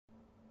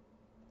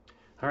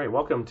All right,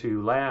 welcome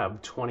to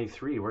Lab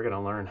 23. We're going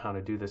to learn how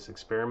to do this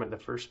experiment. The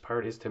first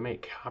part is to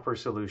make copper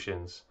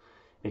solutions.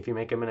 If you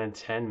make them in a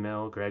 10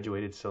 mil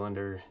graduated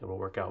cylinder, it will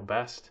work out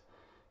best.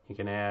 You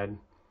can add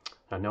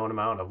a known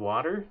amount of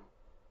water.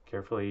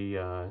 Carefully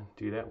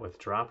do that with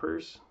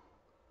droppers.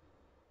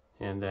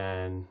 And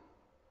then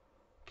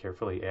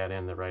carefully add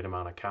in the right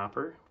amount of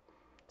copper.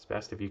 It's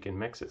best if you can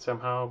mix it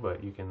somehow,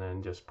 but you can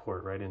then just pour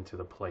it right into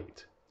the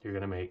plate. You're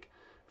going to make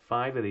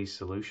 5 of these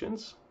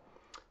solutions,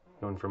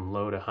 going from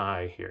low to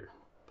high here.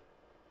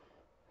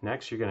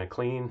 Next, you're going to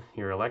clean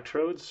your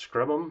electrodes,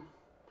 scrub them,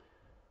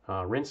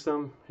 rinse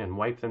them, and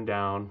wipe them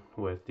down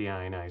with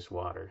de-ionized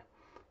water.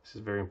 This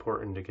is very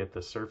important to get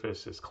the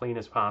surface as clean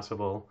as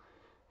possible,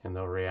 and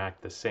they'll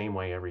react the same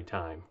way every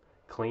time.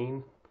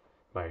 Clean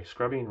by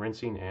scrubbing,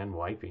 rinsing, and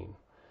wiping.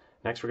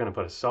 Next, we're going to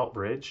put a salt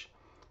bridge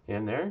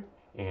in there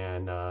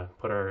and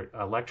put our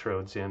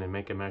electrodes in and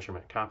make a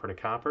measurement, copper to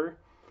copper,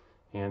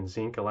 and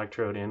zinc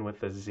electrode in with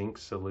the zinc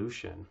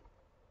solution.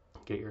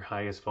 Get your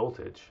highest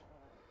voltage.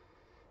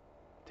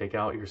 Take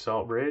out your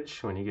salt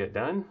bridge when you get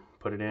done.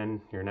 Put it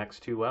in your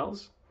next 2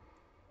 wells.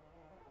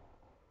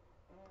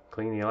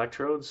 Clean the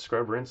electrodes,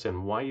 scrub, rinse,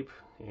 and wipe,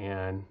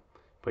 and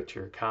put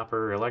your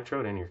copper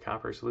electrode in your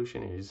copper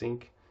solution and your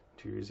zinc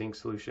to your zinc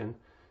solution.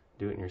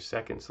 Do it in your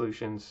second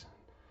solutions,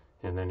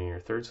 and then in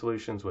your third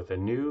solutions with a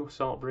new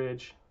salt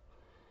bridge.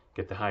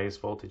 Get the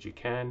highest voltage you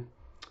can.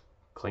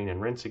 Clean and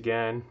rinse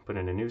again. Put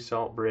in a new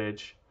salt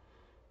bridge.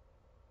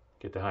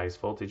 Get the highest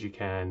voltage you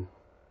can.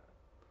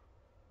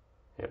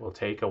 It will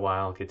take a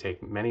while. It could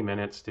take many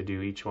minutes to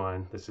do each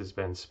one. This has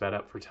been sped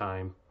up for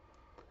time.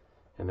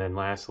 And then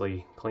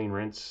lastly, clean,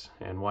 rinse,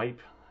 and wipe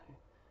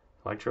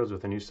electrodes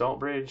with a new salt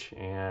bridge,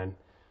 and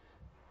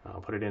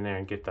put it in there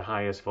and get the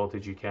highest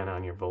voltage you can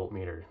on your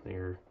voltmeter.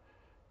 You're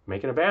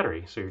making a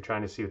battery, so you're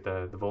trying to see what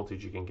the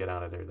voltage you can get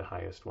out of there, the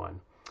highest one.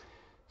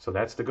 So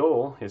that's the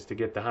goal, is to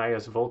get the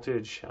highest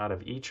voltage out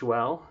of each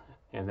well,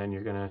 and then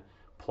you're going to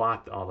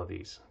plot all of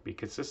these. Be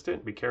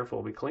consistent, be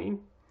careful, be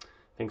clean.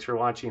 Thanks for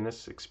watching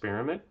this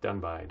experiment done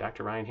by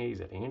Dr. Ryan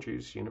Hayes at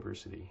Andrews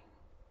University.